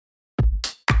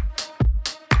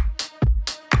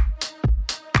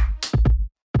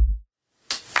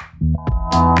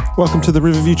Welcome to the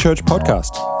Riverview Church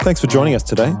podcast. Thanks for joining us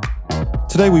today.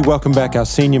 Today we welcome back our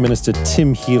Senior Minister,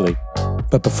 Tim Healy.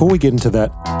 But before we get into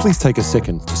that, please take a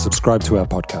second to subscribe to our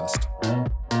podcast.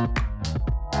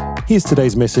 Here's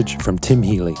today's message from Tim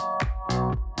Healy.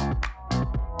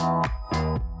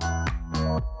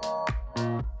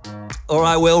 All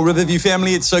right, well, Riverview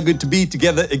family, it's so good to be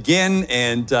together again.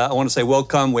 And I want to say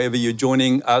welcome wherever you're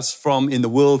joining us from in the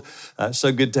world.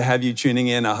 So good to have you tuning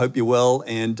in. I hope you're well.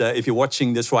 And if you're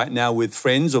watching this right now with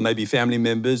friends or maybe family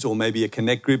members or maybe a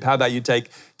Connect group, how about you take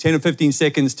 10 or 15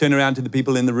 seconds, turn around to the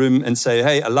people in the room and say,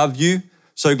 hey, I love you.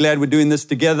 So glad we're doing this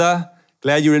together.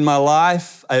 Glad you're in my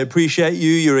life. I appreciate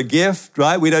you. You're a gift,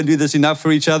 right? We don't do this enough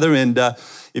for each other. And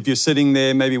if you're sitting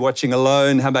there, maybe watching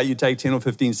alone, how about you take 10 or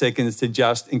 15 seconds to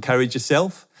just encourage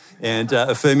yourself and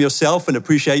affirm yourself and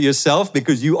appreciate yourself,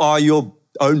 because you are your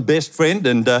own best friend,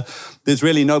 and there's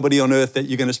really nobody on earth that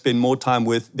you're going to spend more time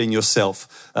with than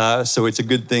yourself. So it's a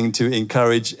good thing to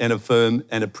encourage and affirm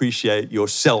and appreciate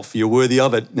yourself. You're worthy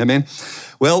of it. Amen.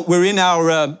 Well, we're in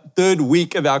our third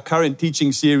week of our current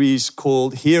teaching series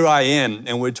called Here I Am,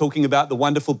 and we're talking about the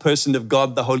wonderful person of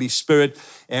God, the Holy Spirit,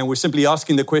 and we're simply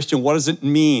asking the question, what does it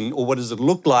mean, or what does it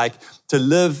look like to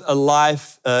live a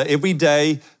life every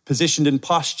day positioned and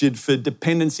postured for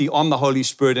dependency on the Holy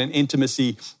Spirit and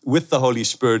intimacy with the Holy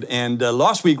Spirit? And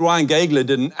last week, Ryan Gagler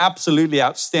did an absolutely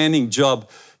outstanding job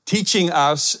teaching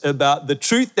us about the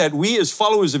truth that we as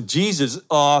followers of Jesus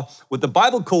are what the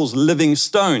Bible calls living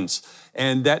stones,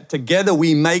 and that together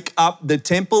we make up the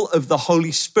temple of the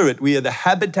Holy Spirit. We are the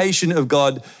habitation of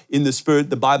God in the Spirit,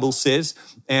 the Bible says.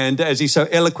 And as he so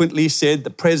eloquently said, the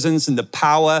presence and the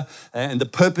power and the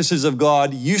purposes of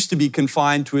God used to be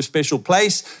confined to a special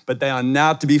place, but they are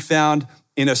now to be found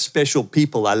in a special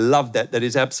people. I love that. That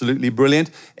is absolutely brilliant.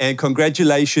 And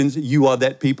congratulations, you are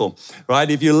that people,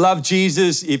 right? If you love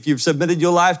Jesus, if you've submitted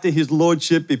your life to his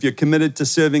lordship, if you're committed to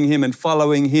serving him and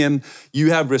following him,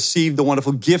 you have received the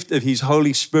wonderful gift of his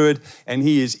Holy Spirit, and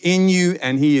he is in you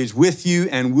and he is with you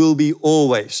and will be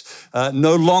always.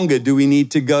 No longer do we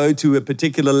need to go to a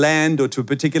particular land or to a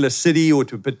particular city or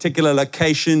to a particular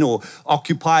location or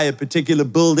occupy a particular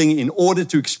building in order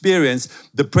to experience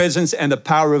the presence and the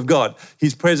power of God.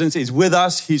 His presence is with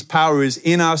us, his power is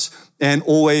in us, and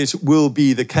always will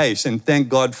be the case. And thank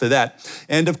God for that.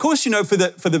 And of course, you know, for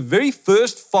the very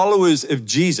first followers of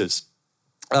Jesus,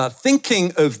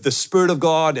 thinking of the Spirit of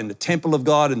God and the temple of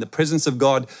God and the presence of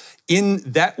God in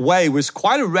that way was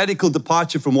quite a radical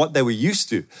departure from what they were used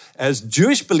to. As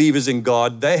Jewish believers in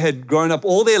God, they had grown up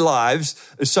all their lives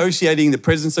associating the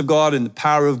presence of God and the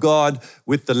power of God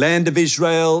with the land of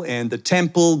Israel and the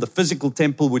temple, the physical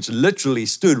temple, which literally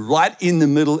stood right in the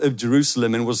middle of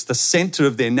Jerusalem and was the center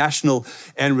of their national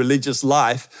and religious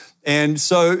life. And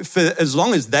so for as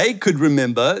long as they could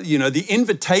remember, you know, the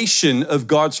invitation of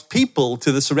God's people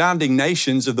to the surrounding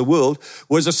nations of the world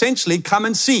was essentially come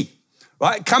and see.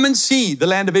 Right? Come and see the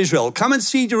land of Israel. Come and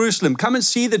see Jerusalem. Come and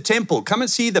see the temple. Come and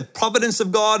see the providence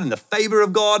of God and the favor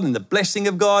of God and the blessing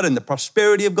of God and the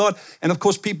prosperity of God. And of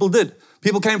course, people did.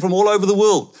 People came from all over the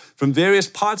world, from various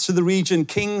parts of the region,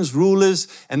 kings, rulers,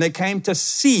 and they came to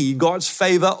see God's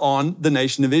favor on the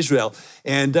nation of Israel.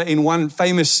 And in one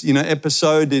famous,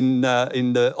 episode in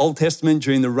the Old Testament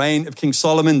during the reign of King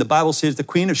Solomon, the Bible says the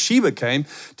Queen of Sheba came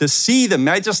to see the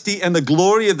majesty and the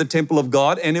glory of the temple of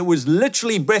God, and it was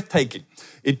literally breathtaking.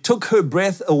 It took her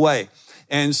breath away.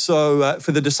 And so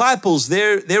for the disciples,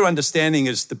 their understanding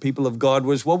as the people of God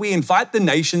was, well, we invite the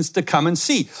nations to come and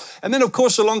see. And then, of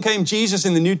course, along came Jesus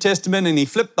in the New Testament, and he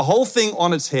flipped the whole thing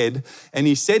on its head. And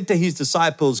he said to his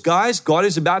disciples, guys, God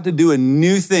is about to do a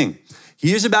new thing.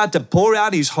 He is about to pour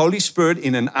out his Holy Spirit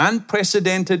in an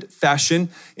unprecedented fashion,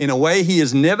 in a way he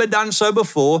has never done so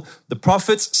before. The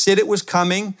prophets said it was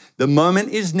coming. The moment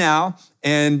is now.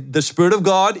 And the Spirit of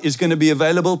God is going to be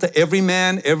available to every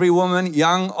man, every woman,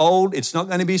 young, old. It's not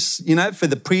going to be, for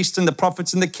the priests and the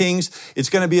prophets and the kings. It's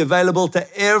going to be available to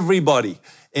everybody.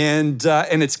 And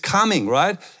it's coming,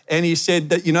 right? And he said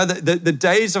that, the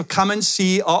days of come and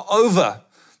see are over.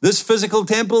 This physical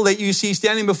temple that you see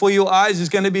standing before your eyes is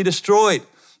going to be destroyed.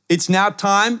 It's now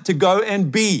time to go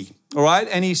and be. All right.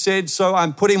 And he said, so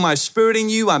I'm putting my Spirit in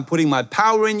you. I'm putting my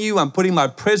power in you. I'm putting my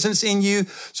presence in you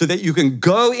so that you can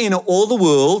go in all the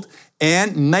world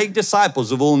and make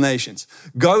disciples of all nations.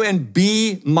 Go and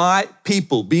be my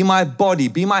people, be my body,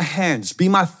 be my hands, be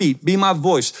my feet, be my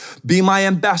voice, be my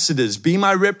ambassadors, be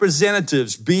my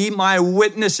representatives, be my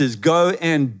witnesses. Go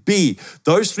and be.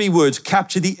 Those three words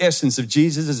capture the essence of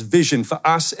Jesus' vision for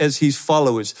us as his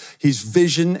followers, his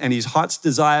vision and his heart's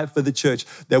desire for the church,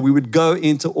 that we would go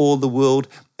into all the world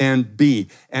and be.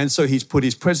 And so he's put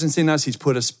his presence in us, he's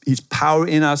put his power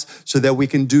in us so that we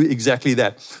can do exactly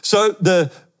that. So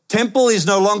the temple is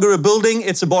no longer a building,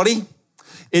 it's a body.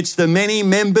 It's the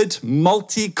many-membered,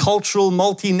 multicultural,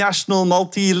 multinational,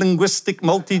 multilinguistic,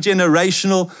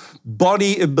 multi-generational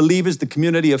body of believers, the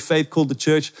community of faith called the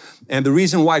church. And the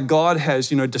reason why God has,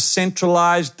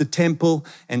 decentralized the temple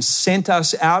and sent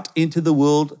us out into the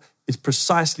world is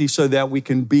precisely so that we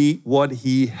can be what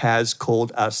he has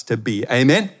called us to be.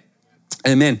 Amen?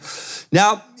 Amen.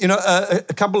 Now,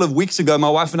 a couple of weeks ago, my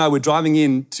wife and I were driving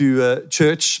into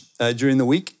church during the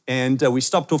week, and we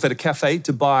stopped off at a cafe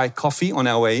to buy coffee on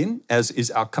our way in, as is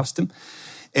our custom.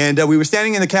 And we were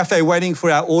standing in the cafe waiting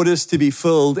for our orders to be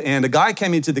filled, and a guy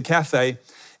came into the cafe,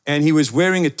 and he was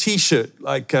wearing a T-shirt,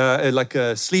 like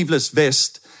a sleeveless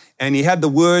vest, and he had the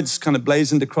words kind of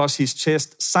blazoned across his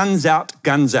chest, "Sun's out,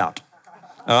 guns out."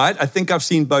 All right, I think I've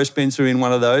seen Bo Spencer in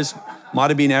one of those. Might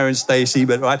have been Aaron Stacey,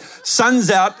 but right. Sun's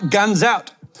out, guns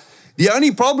out. The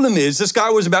only problem is this guy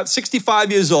was about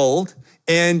 65 years old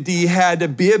and he had a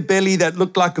beer belly that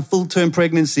looked like a full-term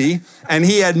pregnancy and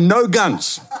he had no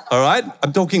guns, all right?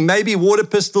 I'm talking maybe water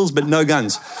pistols, but no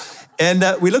guns. And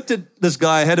we looked at this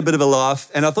guy, had a bit of a laugh,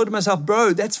 and I thought to myself,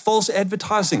 bro, that's false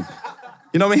advertising.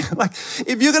 You know what I mean? Like,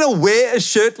 if you're going to wear a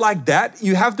shirt like that,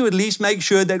 you have to at least make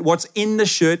sure that what's in the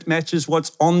shirt matches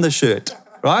what's on the shirt,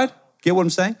 right? Get what I'm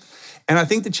saying? And I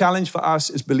think the challenge for us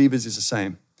as believers is the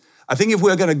same. I think if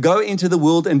we're going to go into the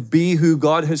world and be who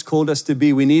God has called us to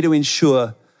be, we need to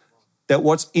ensure that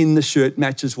what's in the shirt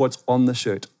matches what's on the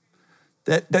shirt.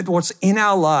 That what's in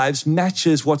our lives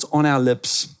matches what's on our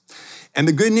lips. And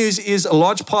the good news is a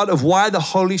large part of why the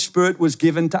Holy Spirit was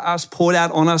given to us, poured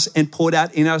out on us and poured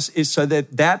out in us is so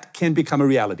that can become a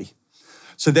reality.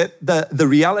 So that the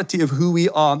reality of who we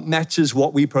are matches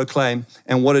what we proclaim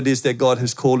and what it is that God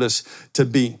has called us to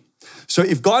be. So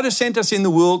if God has sent us in the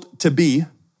world to be,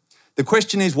 the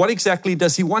question is, what exactly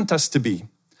does he want us to be?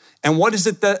 And what is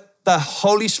it that the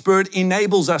Holy Spirit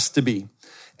enables us to be?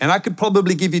 And I could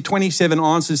probably give you 27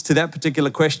 answers to that particular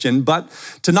question, but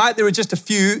tonight there are just a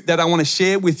few that I want to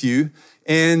share with you,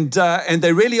 and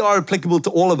they really are applicable to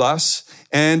all of us.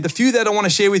 And the few that I want to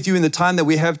share with you in the time that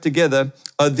we have together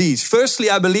are these. Firstly,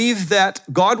 I believe that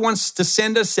God wants to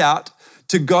send us out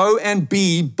to go and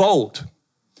be bold.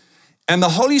 And the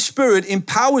Holy Spirit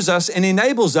empowers us and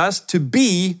enables us to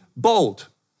be bold.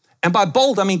 And by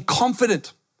bold, I mean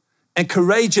confident and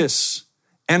courageous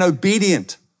and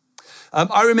obedient.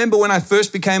 I remember when I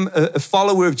first became a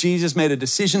follower of Jesus, made a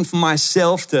decision for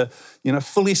myself to,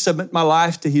 fully submit my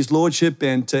life to his lordship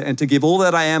and to give all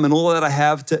that I am and all that I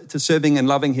have to serving and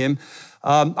loving him.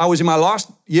 I was in my last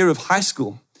year of high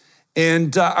school.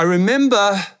 And I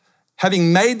remember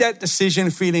having made that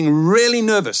decision, feeling really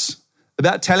nervous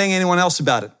about telling anyone else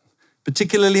about it,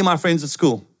 particularly my friends at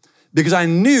school, because I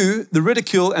knew the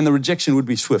ridicule and the rejection would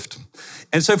be swift.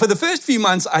 And so for the first few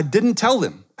months, I didn't tell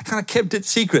them. I kind of kept it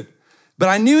secret. But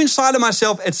I knew inside of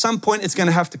myself at some point it's going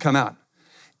to have to come out.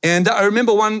 And I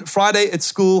remember one Friday at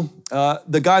school,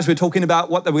 the guys were talking about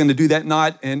what they were going to do that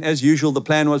night. And as usual, the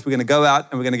plan was we're going to go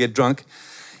out and we're going to get drunk.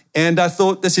 And I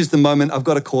thought, this is the moment, I've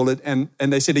got to call it. And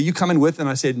they said, are you coming with? And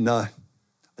I said, no.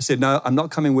 I said, no, I'm not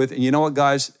coming with. And you know what,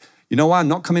 guys? You know why I'm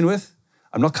not coming with?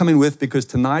 I'm not coming with because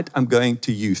tonight I'm going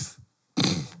to youth,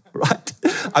 right?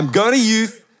 I'm going to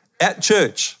youth at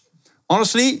church.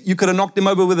 Honestly, you could have knocked them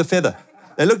over with a feather.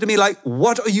 They looked at me like,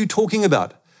 what are you talking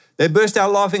about? They burst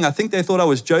out laughing. I think they thought I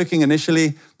was joking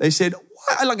initially. They said,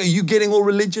 what? Like, are you getting all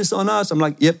religious on us? I'm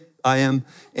like, yep, I am.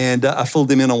 And I filled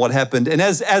them in on what happened. And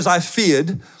as I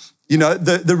feared,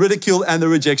 the ridicule and the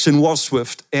rejection was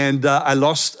swift. And I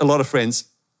lost a lot of friends.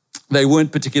 They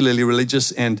weren't particularly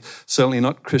religious and certainly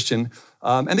not Christian.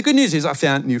 And the good news is I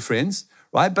found new friends,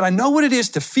 right? But I know what it is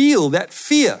to feel that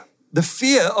fear. The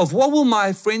fear of what will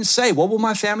my friends say? What will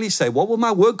my family say? What will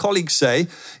my work colleagues say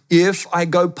if I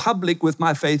go public with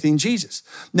my faith in Jesus?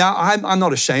 Now, I'm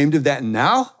not ashamed of that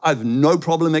now. I have no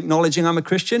problem acknowledging I'm a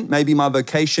Christian. Maybe my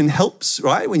vocation helps,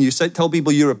 right? When you tell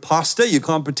people you're a pastor, you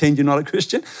can't pretend you're not a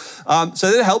Christian. So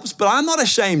that helps, but I'm not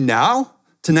ashamed now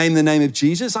to name the name of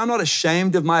Jesus. I'm not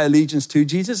ashamed of my allegiance to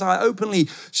Jesus. I openly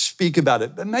speak about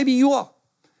it, but maybe you are.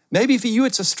 Maybe for you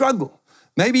it's a struggle.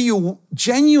 Maybe you're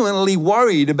genuinely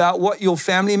worried about what your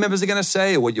family members are going to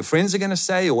say, or what your friends are going to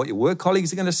say, or what your work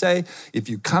colleagues are going to say. If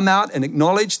you come out and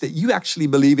acknowledge that you actually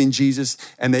believe in Jesus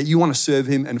and that you want to serve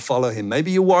him and follow him.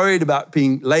 Maybe you're worried about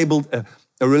being labeled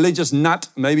a religious nut.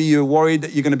 Maybe you're worried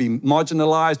that you're going to be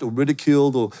marginalized or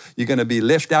ridiculed, or you're going to be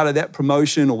left out of that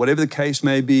promotion, or whatever the case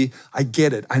may be. I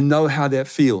get it. I know how that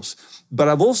feels. But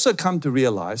I've also come to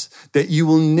realize that you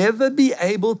will never be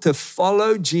able to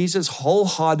follow Jesus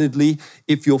wholeheartedly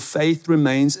if your faith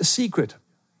remains a secret.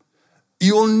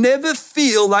 You will never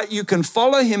feel like you can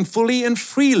follow him fully and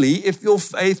freely if your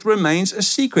faith remains a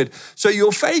secret. So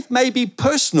your faith may be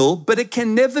personal, but it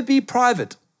can never be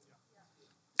private.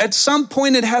 At some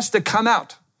point, it has to come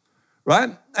out,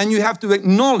 right? And you have to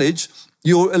acknowledge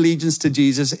your allegiance to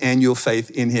Jesus and your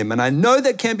faith in him. And I know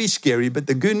that can be scary, but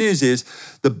the good news is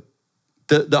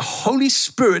the Holy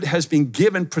Spirit has been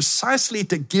given precisely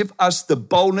to give us the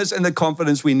boldness and the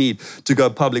confidence we need to go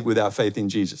public with our faith in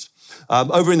Jesus.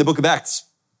 Over in the book of Acts,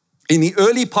 in the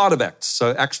early part of Acts,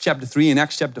 so Acts chapter 3 and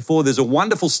Acts chapter 4, there's a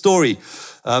wonderful story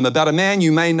about a man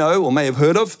you may know or may have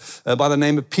heard of by the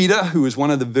name of Peter, who was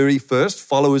one of the very first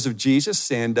followers of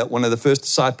Jesus and one of the first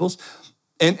disciples.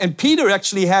 And Peter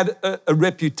actually had a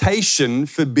reputation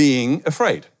for being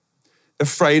afraid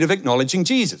of acknowledging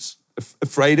Jesus,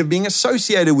 afraid of being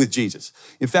associated with Jesus.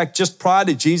 In fact, just prior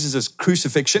to Jesus'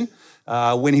 crucifixion,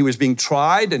 when he was being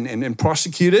tried and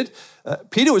prosecuted,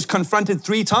 Peter was confronted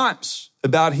 3 times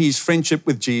about his friendship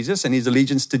with Jesus and his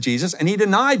allegiance to Jesus, and he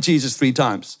denied Jesus 3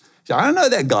 times. He said, I don't know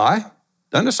that guy.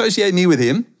 Don't associate me with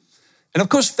him. And of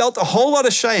course, felt a whole lot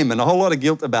of shame and a whole lot of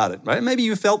guilt about it, right? Maybe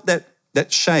you felt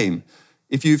that shame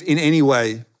if you've in any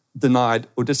way denied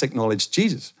or disacknowledged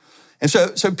Jesus. And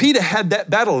so Peter had that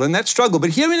battle and that struggle.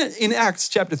 But here in Acts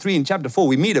chapter 3 and chapter 4,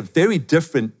 we meet a very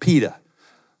different Peter.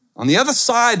 On the other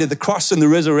side of the cross and the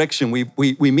resurrection,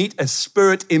 we meet a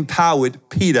Spirit-empowered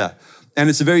Peter. And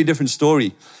it's a very different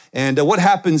story. And what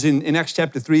happens in Acts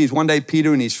chapter 3 is one day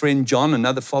Peter and his friend John,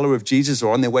 another follower of Jesus,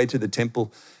 are on their way to the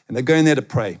temple. And they're going there to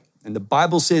pray. And the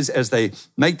Bible says as they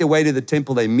make their way to the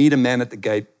temple, they meet a man at the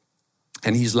gate.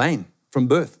 And he's lame from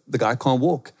birth. The guy can't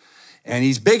walk. And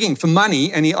he's begging for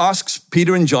money, and he asks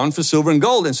Peter and John for silver and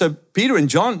gold. And so Peter and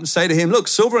John say to him, look,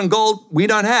 silver and gold we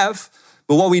don't have,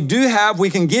 but what we do have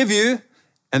we can give you,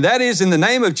 and that is in the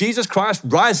name of Jesus Christ,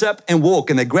 rise up and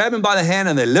walk. And they grab him by the hand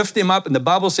and they lift him up, and the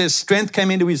Bible says strength came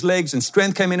into his legs and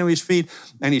strength came into his feet,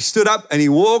 and he stood up and he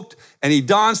walked and he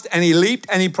danced and he leaped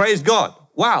and he praised God.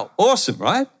 Wow, awesome,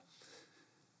 right?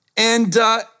 And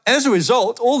as a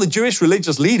result, all the Jewish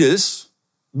religious leaders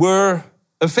were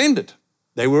offended.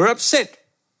 They were upset.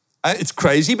 It's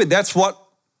crazy, but that's what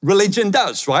religion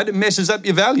does, right? It messes up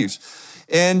your values.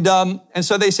 And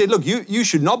so they said, look, you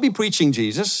should not be preaching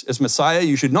Jesus as Messiah.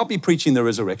 You should not be preaching the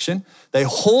resurrection. They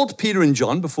hauled Peter and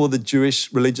John before the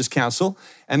Jewish religious council,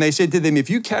 and they said to them, if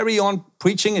you carry on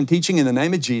preaching and teaching in the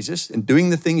name of Jesus and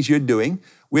doing the things you're doing,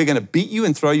 we're going to beat you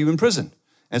and throw you in prison.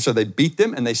 And so they beat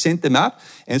them and they sent them out.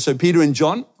 And so Peter and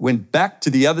John went back to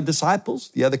the other disciples,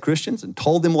 the other Christians, and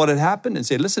told them what had happened and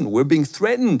said, listen, we're being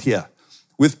threatened here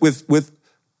with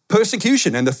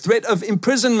persecution and the threat of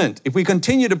imprisonment if we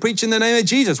continue to preach in the name of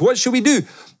Jesus. What should we do?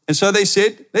 And so they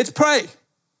said, let's pray.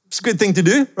 It's a good thing to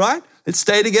do, right? Let's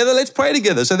stay together. Let's pray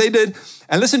together. So they did.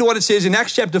 And listen to what it says in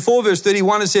Acts chapter 4, verse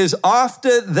 31. It says,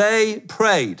 after they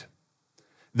prayed,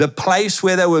 the place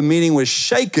where they were meeting was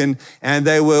shaken, and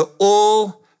they were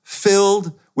all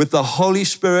filled with the Holy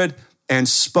Spirit and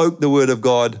spoke the word of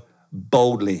God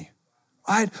boldly.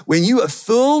 Right? When you are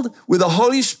filled with the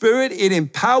Holy Spirit, it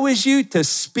empowers you to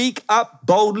speak up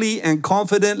boldly and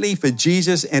confidently for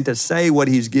Jesus and to say what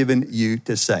he's given you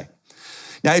to say.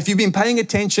 Now, if you've been paying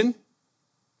attention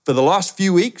for the last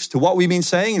few weeks to what we've been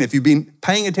saying, and if you've been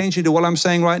paying attention to what I'm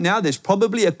saying right now, there's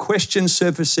probably a question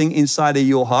surfacing inside of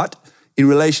your heart in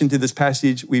relation to this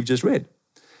passage we've just read.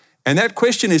 And that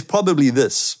question is probably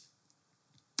this.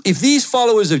 If these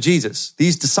followers of Jesus,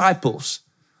 these disciples,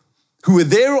 who were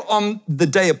there on the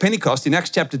day of Pentecost in Acts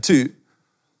chapter 2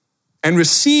 and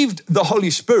received the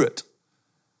Holy Spirit,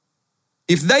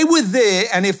 if they were there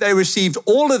and if they received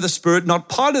all of the Spirit, not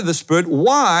part of the Spirit,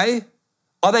 why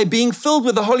are they being filled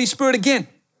with the Holy Spirit again?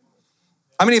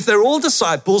 I mean, if they're all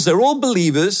disciples, they're all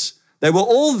believers, they were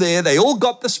all there, they all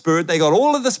got the Spirit, they got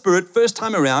all of the Spirit first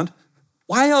time around,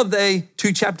 why are they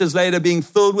 2 chapters later being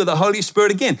filled with the Holy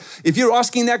Spirit again? If you're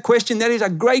asking that question, that is a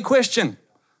great question.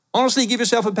 Honestly, give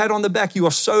yourself a pat on the back. You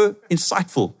are so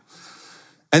insightful.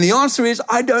 And the answer is,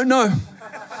 I don't know.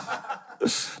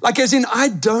 Like as in, I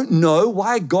don't know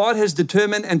why God has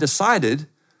determined and decided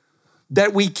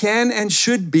that we can and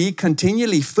should be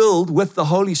continually filled with the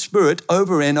Holy Spirit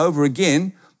over and over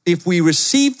again if we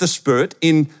receive the Spirit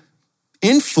in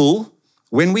full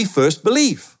when we first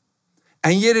believe.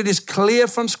 And yet it is clear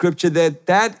from Scripture that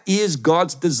that is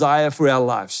God's desire for our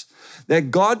lives.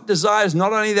 That God desires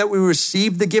not only that we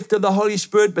receive the gift of the Holy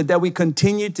Spirit, but that we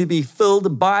continue to be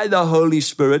filled by the Holy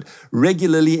Spirit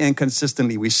regularly and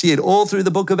consistently. We see it all through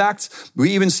the book of Acts.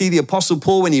 We even see the Apostle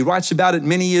Paul, when he writes about it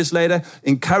many years later,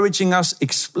 encouraging us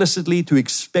explicitly to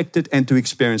expect it and to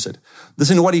experience it.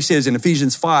 Listen to what he says in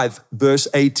Ephesians 5, verse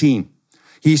 18.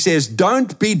 He says,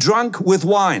 "Don't be drunk with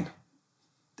wine."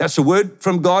 That's a word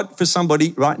from God for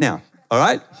somebody right now, all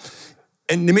right?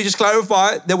 And let me just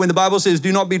clarify that when the Bible says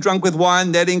do not be drunk with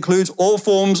wine, that includes all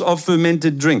forms of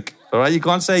fermented drink, all right? You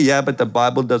can't say, yeah, but the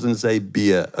Bible doesn't say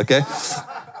beer, okay?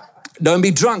 Don't be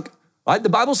drunk, right? The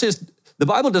Bible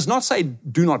does not say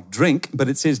do not drink, but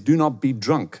it says do not be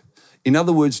drunk. In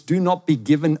other words, do not be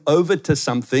given over to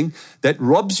something that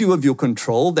robs you of your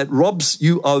control, that robs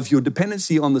you of your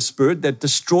dependency on the Spirit, that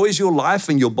destroys your life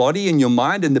and your body and your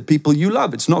mind and the people you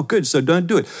love. It's not good, so don't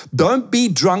do it. Don't be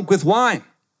drunk with wine,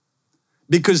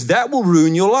 because that will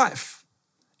ruin your life.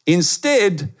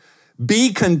 Instead,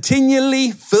 be continually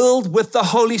filled with the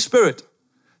Holy Spirit,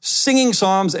 singing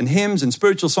psalms and hymns and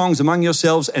spiritual songs among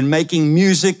yourselves and making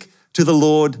music to the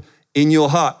Lord in your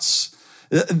hearts.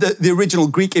 The original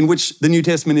Greek in which the New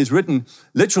Testament is written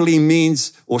literally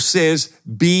means or says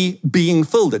be being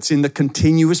filled. It's in the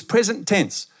continuous present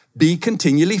tense. Be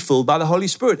continually filled by the Holy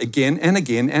Spirit again and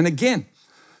again and again.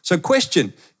 So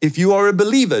question, if you are a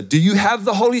believer, do you have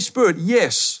the Holy Spirit?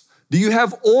 Yes. Do you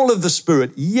have all of the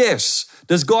Spirit? Yes.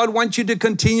 Does God want you to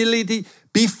continually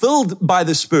be filled by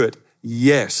the Spirit?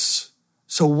 Yes.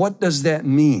 So what does that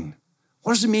mean?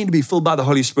 What does it mean to be filled by the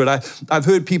Holy Spirit? I've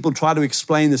heard people try to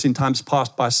explain this in times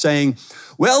past by saying,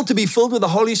 well, to be filled with the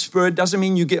Holy Spirit doesn't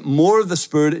mean you get more of the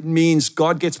Spirit. It means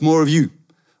God gets more of you.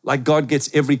 Like God gets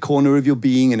every corner of your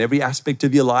being and every aspect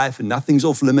of your life, and nothing's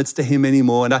off limits to him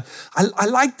anymore. And I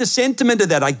like the sentiment of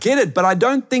that. I get it, but I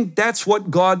don't think that's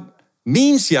what God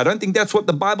means here. I don't think that's what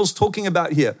the Bible's talking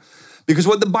about here. Because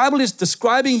what the Bible is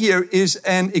describing here is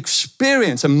an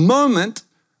experience, a moment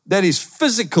that is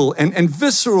physical and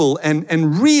visceral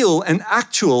and real and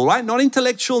actual, right? Not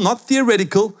intellectual, not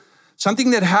theoretical.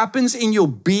 Something that happens in your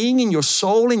being, in your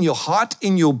soul, in your heart,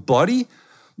 in your body,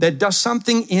 that does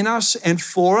something in us and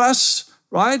for us,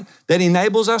 right? That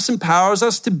enables us, empowers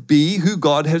us to be who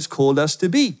God has called us to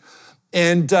be.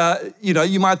 And,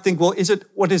 you might think, well,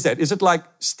 what is that? Is it like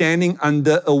standing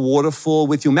under a waterfall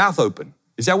with your mouth open?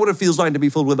 Is that what it feels like to be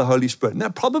filled with the Holy Spirit? No,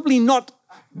 probably not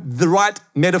the right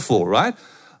metaphor, right?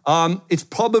 It's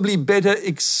probably better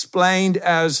explained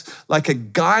as like a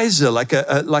geyser, like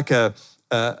a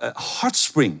hot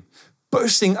spring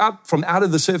bursting up from out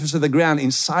of the surface of the ground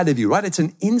inside of you, right? It's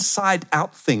an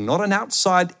inside-out thing, not an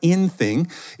outside-in thing.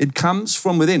 It comes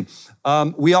from within.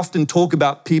 We often talk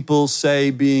about people, say,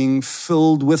 being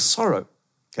filled with sorrow,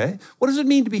 okay? What does it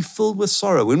mean to be filled with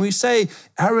sorrow? When we say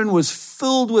Aaron was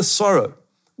filled with sorrow,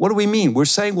 what do we mean? We're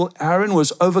saying, well, Aaron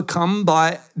was overcome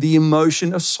by the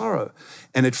emotion of sorrow,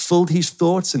 and it filled his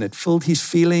thoughts, and it filled his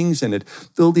feelings, and it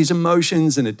filled his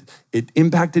emotions, and it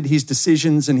impacted his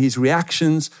decisions and his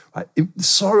reactions. Right?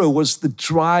 Sorrow was the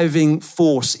driving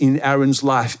force in Aaron's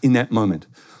life in that moment.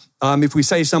 If we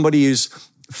say somebody is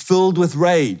filled with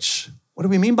rage, what do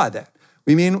we mean by that?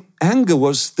 We mean anger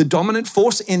was the dominant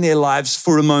force in their lives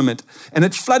for a moment, and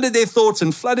it flooded their thoughts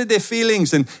and flooded their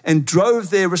feelings and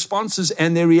drove their responses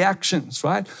and their reactions,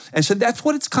 right? And so that's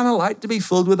what it's kind of like to be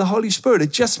filled with the Holy Spirit.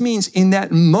 It just means in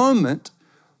that moment,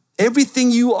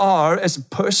 everything you are as a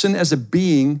person, as a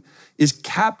being, is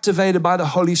captivated by the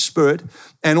Holy Spirit,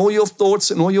 and all your thoughts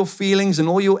and all your feelings and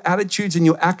all your attitudes and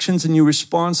your actions and your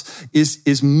response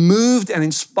is moved and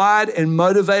inspired and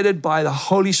motivated by the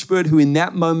Holy Spirit, who in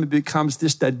that moment becomes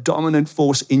that dominant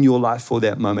force in your life for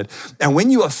that moment. And when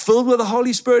you are filled with the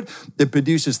Holy Spirit, it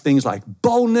produces things like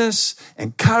boldness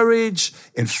and courage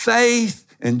and faith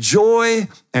and joy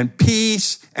and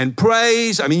peace and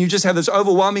praise. I mean, you just have this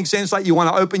overwhelming sense like you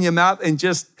want to open your mouth and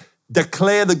just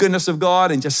declare the goodness of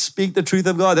God and just speak the truth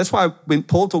of God. That's why when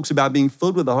Paul talks about being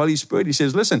filled with the Holy Spirit, he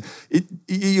says, listen,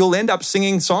 you'll end up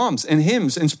singing psalms and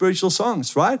hymns and spiritual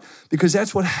songs, right? Because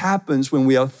that's what happens when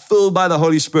we are filled by the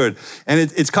Holy Spirit. And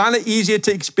it's kind of easier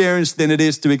to experience than it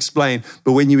is to explain.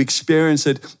 But when you experience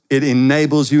it, it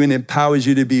enables you and empowers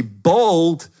you to be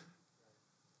bold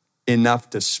enough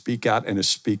to speak out and to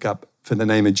speak up for the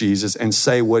name of Jesus and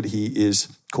say what he is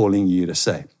calling you to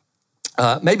say.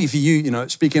 Maybe for you,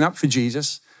 speaking up for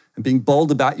Jesus and being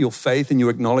bold about your faith and your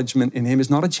acknowledgement in him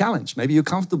is not a challenge. Maybe you're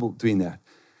comfortable doing that.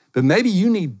 But maybe you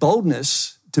need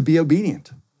boldness to be obedient.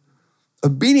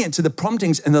 obedient to the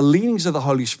promptings and the leadings of the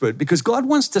Holy Spirit, because God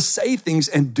wants to say things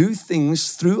and do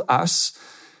things through us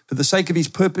for the sake of his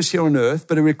purpose here on earth,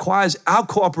 but it requires our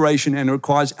cooperation and it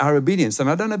requires our obedience. And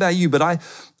I don't know about you, but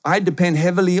I depend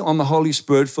heavily on the Holy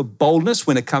Spirit for boldness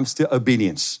when it comes to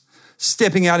obedience,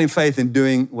 stepping out in faith and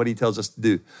doing what he tells us to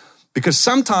do. Because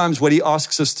sometimes what he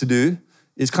asks us to do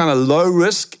is kind of low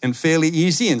risk and fairly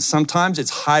easy, and sometimes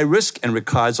it's high risk and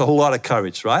requires a whole lot of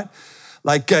courage, right?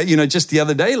 Like, just the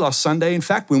other day, last Sunday, in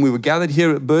fact, when we were gathered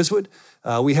here at Burswood,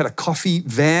 we had a coffee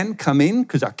van come in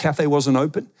because our cafe wasn't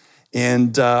open.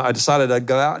 And I decided I'd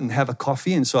go out and have a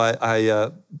coffee. And so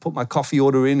I put my coffee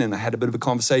order in, and I had a bit of a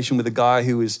conversation with the guy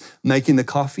who was making the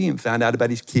coffee and found out about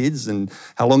his kids and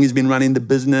how long he's been running the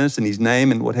business and his name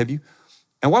and what have you.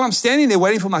 And while I'm standing there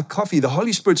waiting for my coffee, the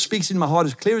Holy Spirit speaks in my heart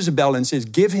as clear as a bell and says,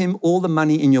 give him all the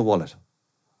money in your wallet.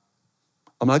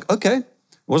 I'm like, okay.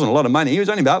 It wasn't a lot of money. It was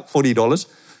only about $40.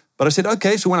 But I said,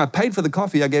 okay. So when I paid for the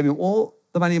coffee, I gave him all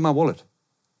the money in my wallet.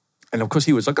 And of course,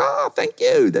 he was like, oh, thank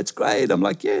you. That's great. I'm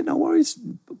like, yeah, no worries.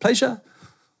 Pleasure.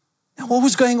 Now, what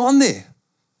was going on there?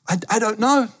 I don't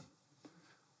know.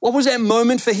 What was that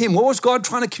moment for him? What was God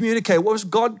trying to communicate? What was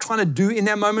God trying to do in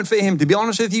that moment for him? To be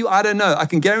honest with you, I don't know. I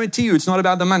can guarantee you it's not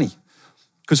about the money,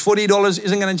 because $40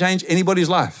 isn't going to change anybody's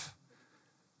life.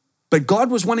 But God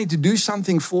was wanting to do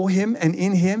something for him and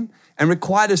in him, and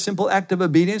required a simple act of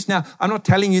obedience. Now, I'm not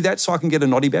telling you that so I can get a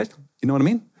naughty badge. You know what I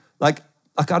mean? Like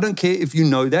I don't care if you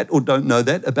know that or don't know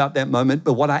that about that moment.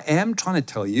 But what I am trying to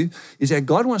tell you is that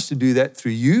God wants to do that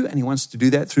through you, and he wants to do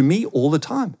that through me all the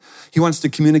time. He wants to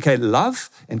communicate love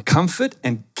and comfort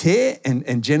and care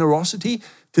and generosity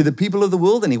to the people of the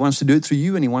world, and he wants to do it through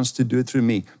you, and he wants to do it through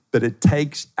me. But it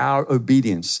takes our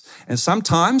obedience. And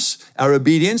sometimes our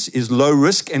obedience is low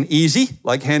risk and easy,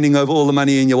 like handing over all the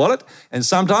money in your wallet. And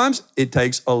sometimes it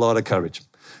takes a lot of courage.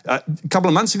 A couple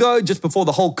of months ago, just before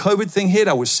the whole COVID thing hit,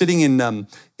 I was sitting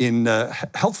in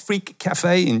Health Freak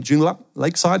Cafe in Joondalup,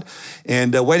 Lakeside,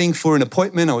 and waiting for an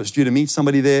appointment. I was due to meet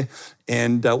somebody there.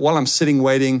 And while I'm sitting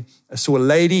waiting, I saw a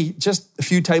lady just a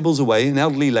few tables away, an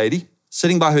elderly lady,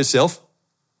 sitting by herself,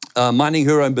 minding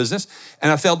her own business.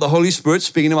 And I felt the Holy Spirit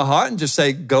speaking to my heart and just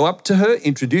say, go up to her,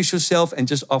 introduce yourself, and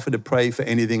just offer to pray for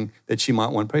anything that she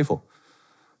might want to pray for.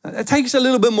 It takes a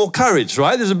little bit more courage,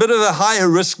 right? There's a bit of a higher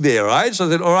risk there, right? So I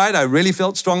said, all right, I really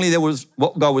felt strongly that was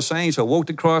what God was saying. So I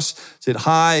walked across, said,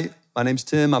 hi, my name's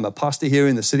Tim. I'm a pastor here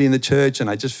in the city and the church.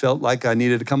 And I just felt like I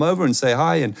needed to come over and say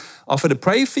hi and offer to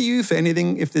pray for you for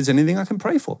anything, if there's anything I can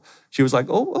pray for. She was like,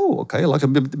 oh, okay. Like a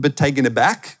bit taken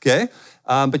aback, okay?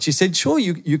 But she said, sure,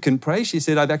 you can pray. She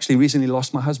said, I've actually recently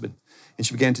lost my husband. And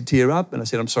she began to tear up. And I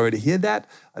said, I'm sorry to hear that.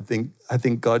 I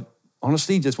think God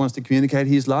honestly just wants to communicate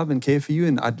his love and care for you,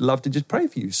 and I'd love to just pray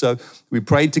for you. So we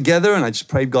prayed together, and I just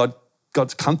prayed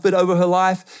God's comfort over her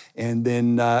life. And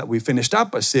then we finished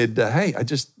up. I said, hey, I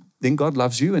just think God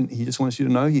loves you, and he just wants you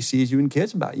to know he sees you and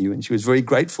cares about you. And she was very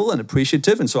grateful and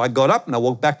appreciative. And so I got up and I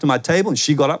walked back to my table, and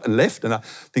she got up and left. And I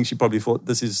think she probably thought,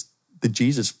 this is the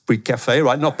Jesus Freak Cafe,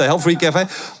 right? Not the Health Freak Cafe.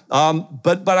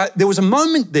 But there was a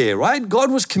moment there, right? God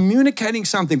was communicating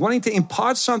something, wanting to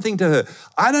impart something to her.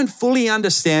 I don't fully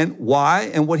understand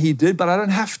why and what he did, but I don't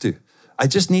have to. I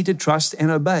just need to trust and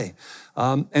obey.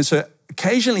 And so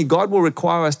occasionally God will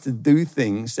require us to do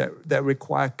things that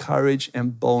require courage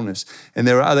and boldness. And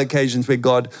there are other occasions where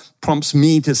God prompts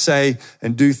me to say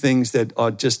and do things that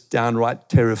are just downright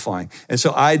terrifying. And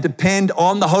so I depend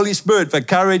on the Holy Spirit for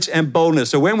courage and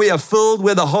boldness. So when we are filled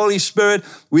with the Holy Spirit,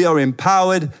 we are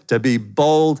empowered to be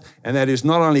bold. And that is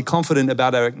not only confident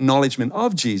about our acknowledgement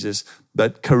of Jesus,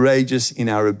 but courageous in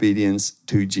our obedience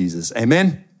to Jesus.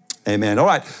 Amen? Amen. All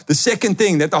right. The second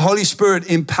thing that the Holy Spirit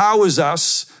empowers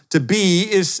us to be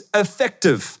is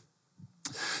effective.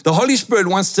 The Holy Spirit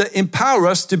wants to empower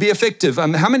us to be effective.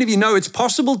 How many of you know it's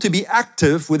possible to be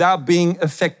active without being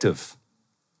effective?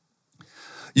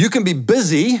 You can be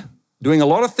busy doing a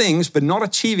lot of things, but not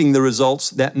achieving the results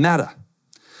that matter.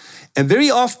 And very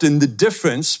often the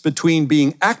difference between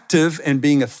being active and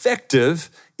being effective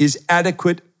is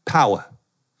adequate power.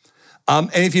 And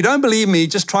if you don't believe me,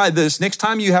 just try this. Next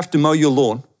time you have to mow your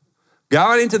lawn, go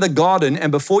out into the garden,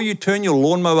 and before you turn your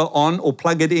lawnmower on or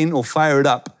plug it in or fire it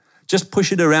up, just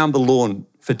push it around the lawn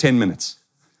for 10 minutes.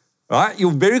 All right?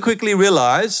 You'll very quickly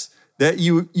realize that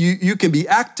you can be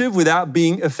active without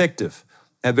being effective.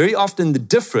 And very often the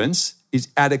difference is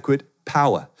adequate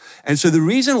power. And so the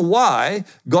reason why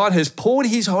God has poured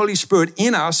his Holy Spirit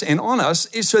in us and on us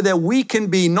is so that we can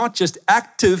be not just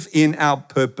active in our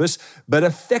purpose, but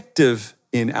effective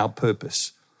in our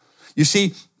purpose. You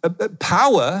see,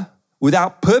 power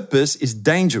without purpose is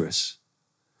dangerous,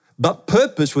 but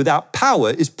purpose without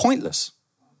power is pointless.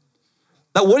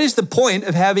 Now, what is the point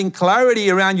of having clarity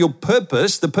around your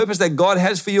purpose, the purpose that God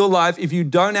has for your life, if you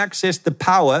don't access the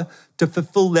power to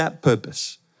fulfill that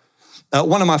purpose?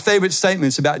 One of my favorite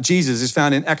statements about Jesus is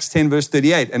found in Acts 10, verse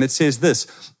 38, and it says this,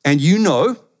 "And you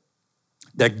know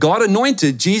that God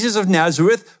anointed Jesus of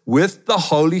Nazareth with the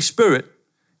Holy Spirit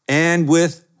and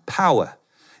with power.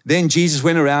 Then Jesus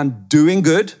went around doing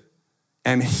good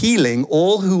and healing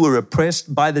all who were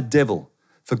oppressed by the devil,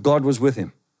 for God was with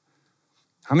him."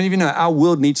 How many of you know our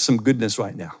world needs some goodness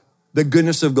right now? The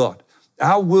goodness of God.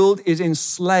 Our world is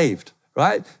enslaved,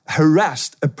 right?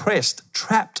 Harassed, oppressed,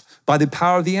 trapped by the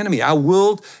power of the enemy. Our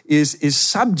world is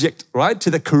subject, right, to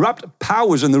the corrupt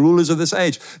powers and the rulers of this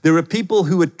age. There are people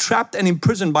who are trapped and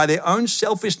imprisoned by their own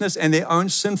selfishness and their own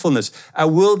sinfulness. Our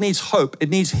world needs hope. It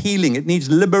needs healing. It needs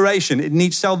liberation. It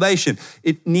needs salvation.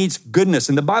 It needs goodness.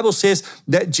 And the Bible says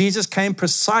that Jesus came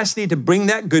precisely to bring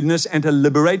that goodness and to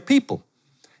liberate people.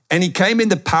 And he came in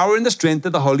the power and the strength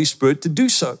of the Holy Spirit to do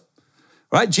so,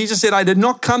 right? Jesus said, "I did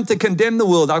not come to condemn the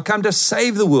world. I've come to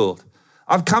save the world.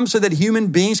 I've come so that human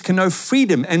beings can know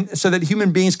freedom and so that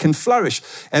human beings can flourish."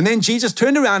 And then Jesus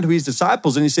turned around to his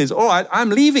disciples and he says, "All right, I'm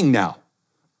leaving now.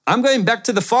 I'm going back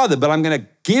to the Father, but I'm going to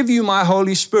give you my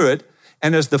Holy Spirit.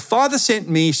 And as the Father sent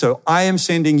me, so I am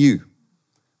sending you.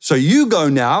 So you go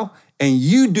now and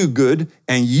you do good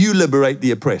and you liberate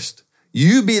the oppressed.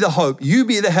 You be the hope, you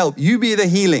be the help, you be the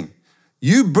healing.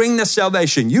 You bring the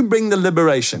salvation, you bring the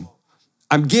liberation.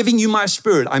 I'm giving you my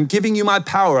Spirit, I'm giving you my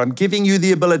power, I'm giving you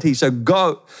the ability, so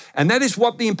go." And that is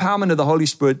what the empowerment of the Holy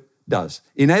Spirit does.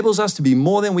 It enables us to be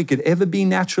more than we could ever be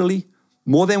naturally,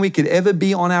 more than we could ever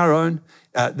be on our own.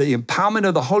 The empowerment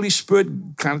of the Holy Spirit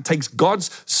kind of takes God's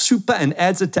super and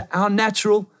adds it to our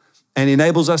natural, and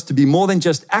enables us to be more than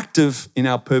just active in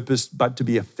our purpose, but to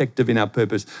be effective in our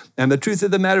purpose. And the truth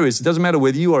of the matter is, it doesn't matter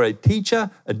whether you are a teacher,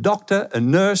 a doctor, a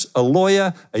nurse, a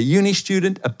lawyer, a uni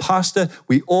student, a pastor,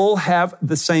 we all have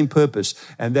the same purpose,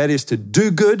 and that is to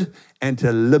do good and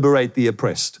to liberate the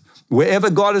oppressed. Wherever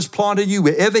God has planted you,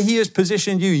 wherever he has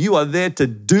positioned you, you are there to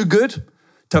do good,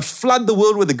 to flood the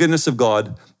world with the goodness of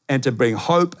God, and to bring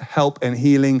hope, help, and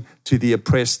healing to the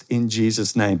oppressed in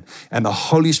Jesus' name. And the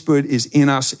Holy Spirit is in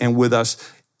us and with us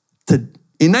to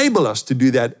enable us to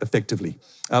do that effectively.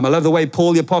 I love the way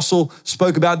Paul the Apostle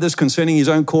spoke about this concerning his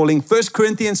own calling. 1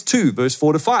 Corinthians 2, verse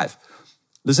 4-5.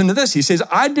 Listen to this. He says,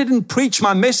 "I didn't preach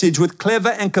my message with clever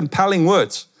and compelling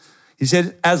words." He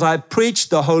said, "As I preached,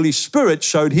 the Holy Spirit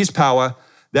showed his power.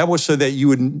 That was so that you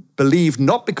would believe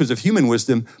not because of human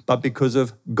wisdom, but because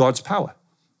of God's power."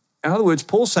 In other words,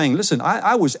 Paul's saying, listen,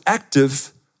 I was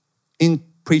active in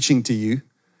preaching to you,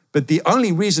 but the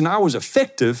only reason I was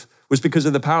effective was because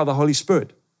of the power of the Holy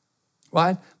Spirit,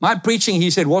 right? My preaching, he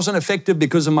said, wasn't effective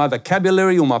because of my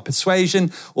vocabulary or my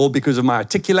persuasion or because of my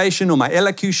articulation or my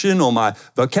elocution or my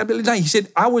vocabulary. No, he said,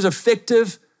 I was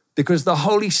effective because the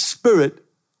Holy Spirit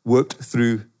worked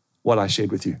through what I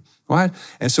shared with you, right?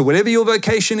 And so whatever your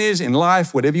vocation is in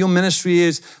life, whatever your ministry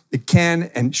is, it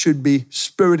can and should be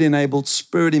Spirit-enabled,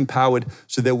 Spirit-empowered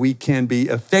so that we can be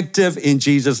effective in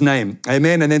Jesus' name.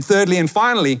 Amen. And then thirdly and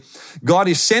finally, God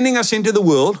is sending us into the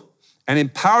world and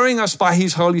empowering us by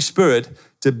his Holy Spirit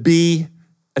to be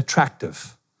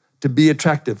attractive,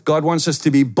 God wants us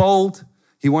to be bold.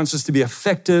 He wants us to be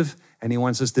effective, and he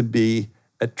wants us to be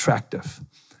attractive.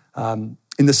 In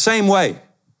the same way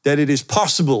that it is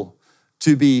possible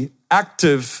to be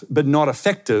active but not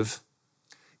effective,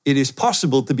 it is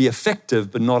possible to be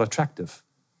effective but not attractive.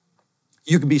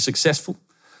 You can be successful,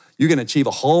 you can achieve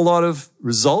a whole lot of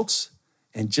results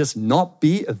and just not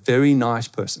be a very nice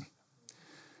person.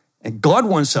 And God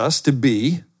wants us to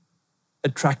be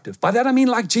attractive. By that I mean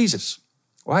like Jesus,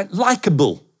 right?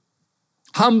 Likeable,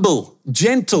 humble,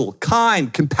 gentle,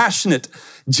 kind, compassionate,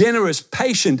 generous,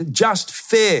 patient, just,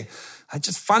 fair,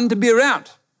 just fun to be around.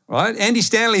 Right? Andy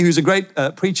Stanley, who's a great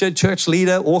preacher, church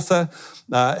leader, author,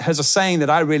 has a saying that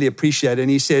I really appreciate. And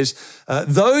he says,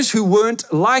 those who weren't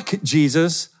like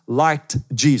Jesus liked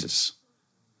Jesus.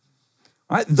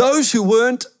 Right? Those who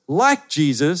weren't like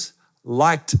Jesus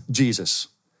liked Jesus.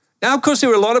 Now, of course, there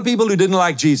were a lot of people who didn't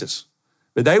like Jesus,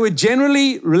 but they were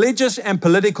generally religious and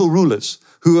political rulers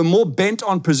who were more bent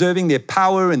on preserving their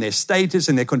power and their status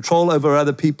and their control over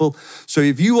other people. So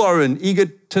if you are an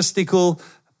egotistical,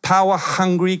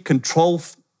 power-hungry, control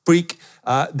freak,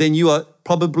 then you are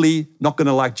probably not going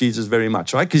to like Jesus very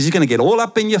much, right? Because he's going to get all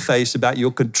up in your face about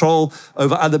your control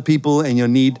over other people and your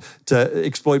need to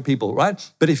exploit people,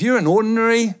 right? But if you're an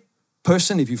ordinary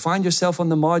person, if you find yourself on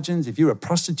the margins, if you're a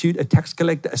prostitute, a tax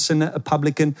collector, a sinner, a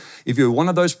publican, if you're one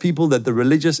of those people that the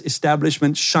religious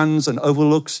establishment shuns and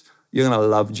overlooks, you're going to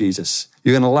love Jesus.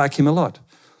 You're going to like him a lot.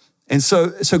 And so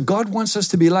God wants us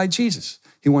to be like Jesus.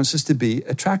 He wants us to be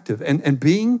attractive. And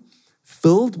being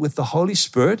filled with the Holy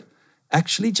Spirit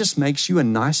actually just makes you a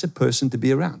nicer person to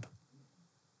be around.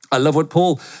 I love what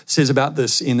Paul says about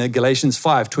this in Galatians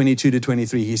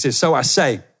 5:22-23. He says, "So I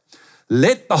say,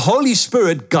 let the Holy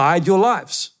Spirit guide your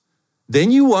lives.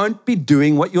 Then you won't be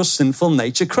doing what your sinful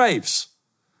nature craves."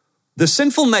 The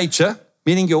sinful nature,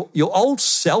 meaning your old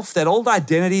self, that old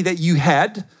identity that you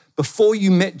had before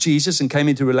you met Jesus and came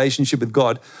into relationship with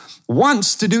God,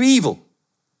 wants to do evil,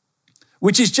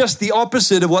 which is just the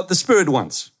opposite of what the Spirit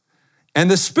wants. And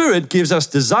the Spirit gives us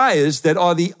desires that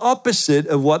are the opposite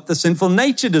of what the sinful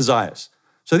nature desires.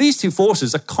 So these two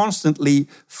forces are constantly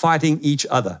fighting each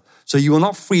other. So you are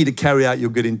not free to carry out your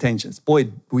good intentions. Boy,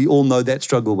 we all know that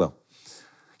struggle well.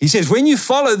 He says, when you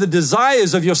follow the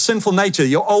desires of your sinful nature,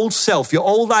 your old self, your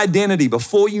old identity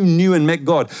before you knew and met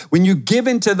God, when you give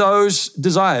into those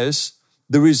desires,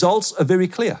 the results are very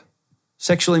clear.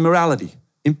 Sexual immorality,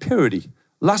 impurity,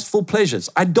 lustful pleasures,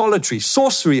 idolatry,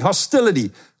 sorcery,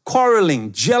 hostility,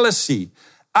 quarreling, jealousy,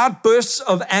 outbursts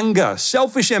of anger,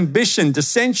 selfish ambition,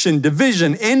 dissension,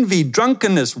 division, envy,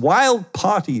 drunkenness, wild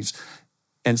parties,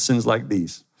 and sins like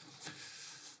these.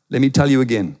 Let me tell you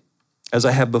again, as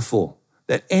I have before,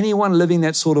 that anyone living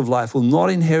that sort of life will not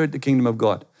inherit the kingdom of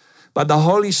God. But the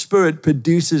Holy Spirit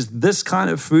produces this kind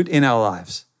of fruit in our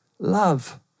lives: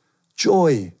 love,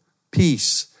 joy,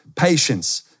 peace,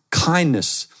 patience,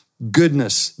 kindness,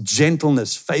 goodness,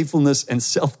 gentleness, faithfulness, and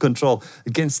self-control.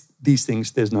 Against these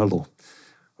things, there's no law.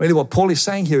 Really, what Paul is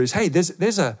saying here is, hey,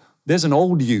 there's an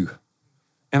old you,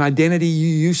 an identity you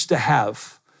used to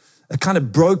have, a kind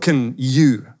of broken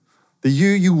you, the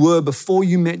you were before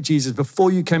you met Jesus,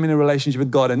 before you came in a relationship with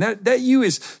God. And that you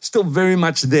is still very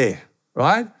much there,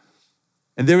 right?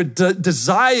 And there are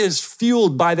desires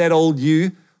fueled by that old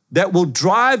you that will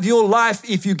drive your life,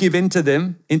 if you give into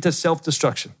them, into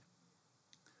self-destruction.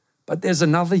 But there's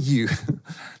another you.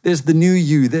 There's the new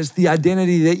you. There's the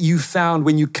identity that you found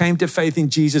when you came to faith in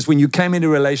Jesus, when you came into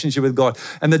a relationship with God.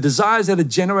 And the desires that are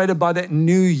generated by that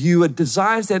new you are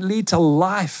desires that lead to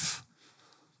life.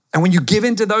 And when you give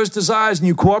into those desires and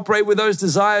you cooperate with those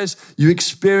desires, you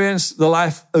experience the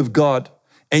life of God.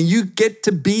 And you get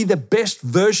to be the best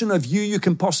version of you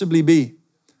can possibly be.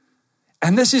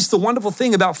 And this is the wonderful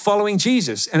thing about following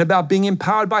Jesus and about being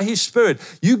empowered by His Spirit.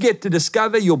 You get to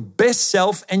discover your best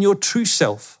self and your true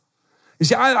self. You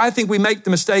see, I think we make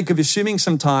the mistake of assuming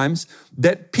sometimes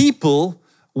that people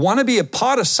want to be a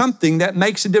part of something that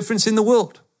makes a difference in the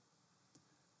world.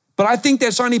 But I think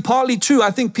that's only partly true.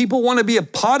 I think people want to be a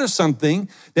part of something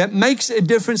that makes a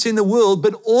difference in the world,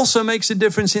 but also makes a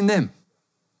difference in them.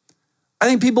 I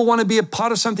think people want to be a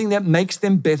part of something that makes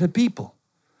them better people.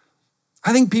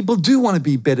 I think people do want to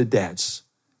be better dads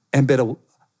and better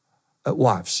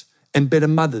wives and better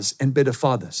mothers and better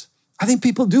fathers. I think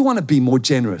people do want to be more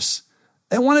generous.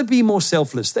 They want to be more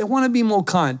selfless. They want to be more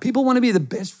kind. People want to be the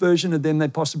best version of them they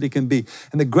possibly can be.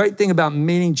 And the great thing about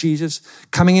meeting Jesus,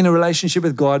 coming in a relationship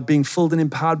with God, being filled and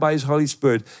empowered by His Holy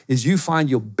Spirit, is you find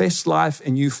your best life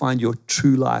and you find your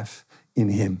true life in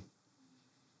Him.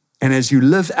 And as you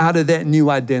live out of that new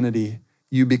identity,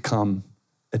 you become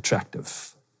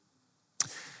attractive.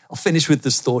 I'll finish with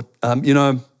this thought.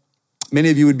 Many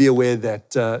of you would be aware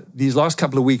that these last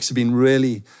couple of weeks have been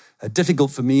really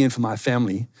difficult for me and for my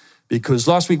family, because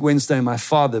last week, Wednesday, my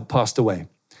father passed away.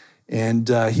 And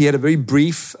he had a very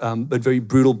brief but very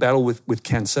brutal battle with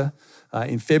cancer.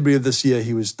 In February of this year,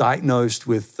 he was diagnosed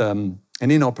with an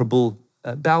inoperable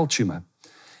bowel tumor.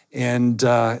 And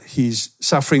his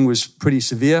suffering was pretty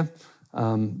severe,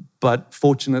 but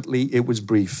fortunately, it was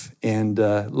brief. And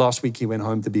last week, he went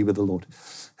home to be with the Lord.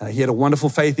 He had a wonderful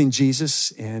faith in Jesus,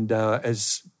 and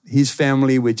as his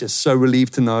family, we're just so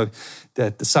relieved to know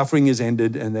that the suffering is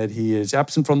ended and that he is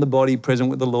absent from the body,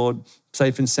 present with the Lord,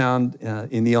 safe and sound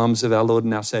in the arms of our Lord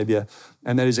and our Savior.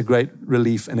 And that is a great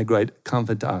relief and a great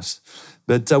comfort to us.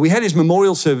 But we had his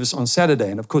memorial service on Saturday,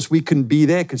 and of course we couldn't be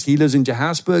there because he lives in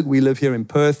Johannesburg. We live here in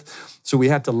Perth. So we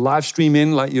had to live stream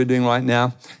in like you're doing right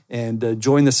now and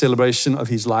join the celebration of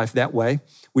his life that way,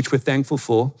 which we're thankful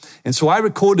for. And so I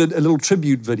recorded a little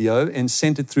tribute video and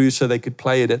sent it through so they could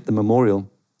play it at the memorial.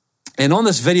 And on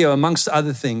this video, amongst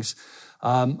other things,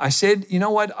 I said, you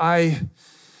know what, as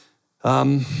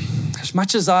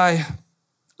much as I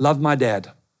loved my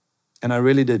dad, and I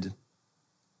really did,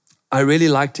 I really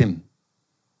liked him.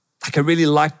 Like I really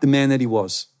liked the man that he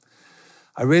was.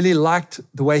 I really liked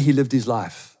the way he lived his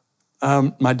life.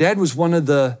 My dad was one of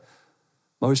the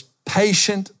most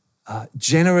patient,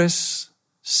 generous,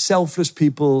 selfless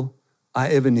people I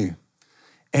ever knew.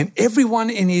 And everyone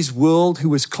in his world who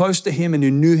was close to him and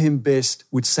who knew him best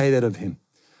would say that of him.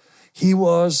 He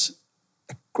was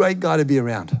a great guy to be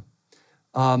around.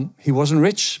 He wasn't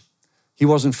rich. He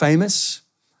wasn't famous.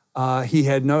 He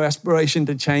had no aspiration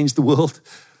to change the world.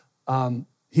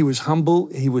 He was humble.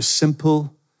 He was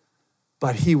simple.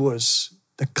 But he was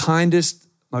the kindest,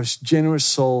 most generous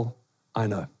soul I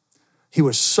know. He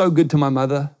was so good to my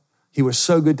mother. He was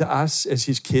so good to us as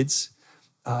his kids.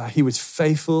 He was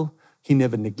faithful. He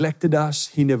never neglected us.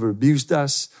 He never abused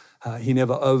us. He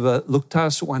never overlooked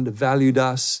us or undervalued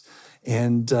us.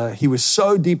 And he was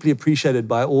so deeply appreciated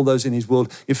by all those in his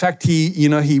world. In fact,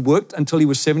 he worked until he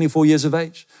was 74 years of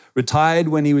age, retired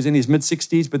when he was in his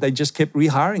mid-60s, but they just kept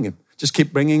rehiring him, just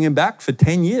kept bringing him back for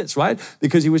 10 years, right?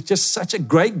 Because he was just such a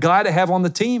great guy to have on the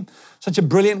team, such a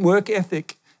brilliant work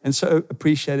ethic, and so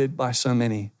appreciated by so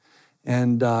many.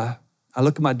 And I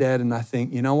look at my dad and I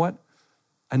think, you know what?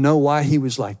 I know why he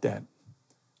was like that.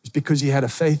 It's because he had a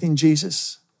faith in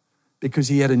Jesus, because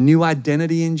he had a new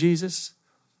identity in Jesus,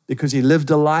 because he lived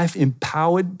a life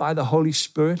empowered by the Holy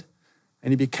Spirit,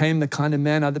 and he became the kind of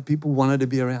man other people wanted to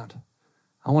be around.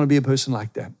 I want to be a person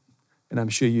like that, and I'm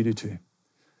sure you do too.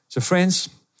 So friends,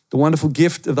 the wonderful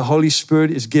gift of the Holy Spirit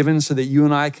is given so that you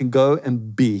and I can go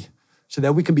and be, so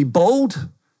that we can be bold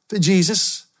for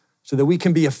Jesus, so that we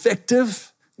can be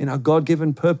effective in our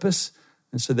God-given purpose,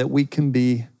 and so that we can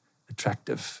be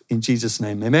attractive in Jesus'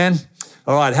 name. Amen.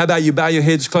 All right, how about you bow your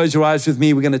heads, close your eyes with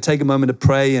me. We're going to take a moment to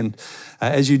pray. And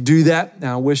as you do that,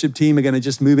 our worship team are going to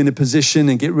just move into position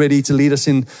and get ready to lead us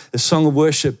in a song of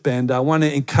worship. And I want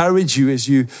to encourage you as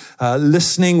you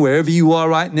listening, wherever you are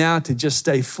right now, to just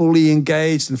stay fully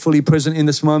engaged and fully present in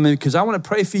this moment, because I want to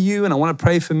pray for you and I want to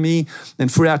pray for me and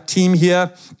for our team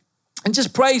here. And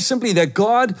just pray simply that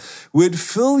God would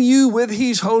fill you with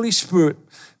his Holy Spirit.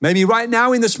 Maybe right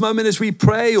now in this moment as we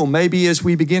pray, or maybe as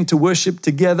we begin to worship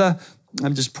together,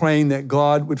 I'm just praying that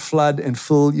God would flood and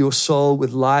fill your soul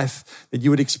with life, that you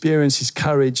would experience his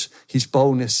courage, his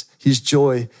boldness, his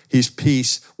joy, his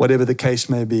peace, whatever the case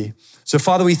may be. So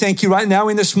Father, we thank you right now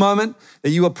in this moment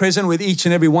that you are present with each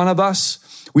and every one of us.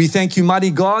 We thank you, mighty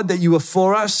God, that you are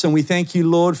for us. And we thank you,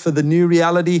 Lord, for the new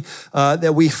reality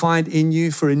that we find in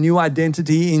you, for a new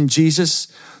identity in Jesus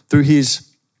through his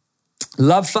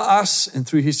love for us and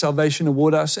through his salvation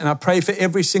toward us. And I pray for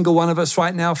every single one of us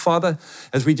right now, Father,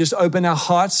 as we just open our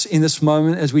hearts in this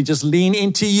moment, as we just lean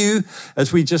into you,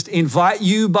 as we just invite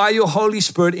you by your Holy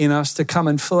Spirit in us to come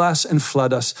and fill us and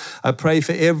flood us. I pray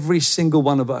for every single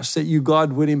one of us that you,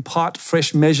 God, would impart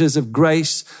fresh measures of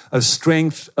grace, of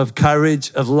strength, of courage,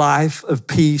 of life, of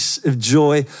peace, of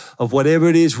joy, of whatever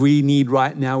it is we need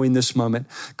right now in this moment.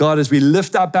 God, as we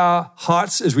lift up our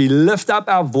hearts, as we lift up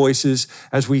our voices,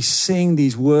 as we sing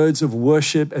these words of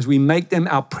worship, as we make them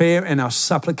our prayer and our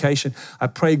supplication, I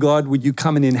pray, God, would you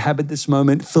come and inhabit this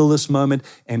moment, fill this moment,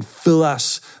 and fill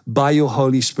us by your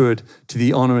Holy Spirit to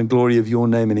the honor and glory of your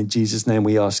name. And in Jesus' name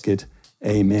we ask it.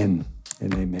 Amen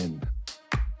and amen.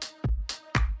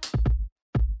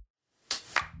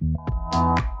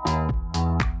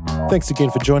 Thanks again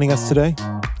for joining us today.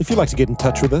 If you'd like to get in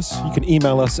touch with us, you can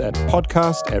email us at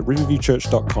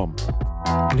podcast@riverviewchurch.com.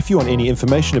 And if you want any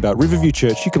information about Riverview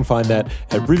Church, you can find that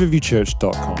at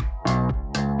riverviewchurch.com.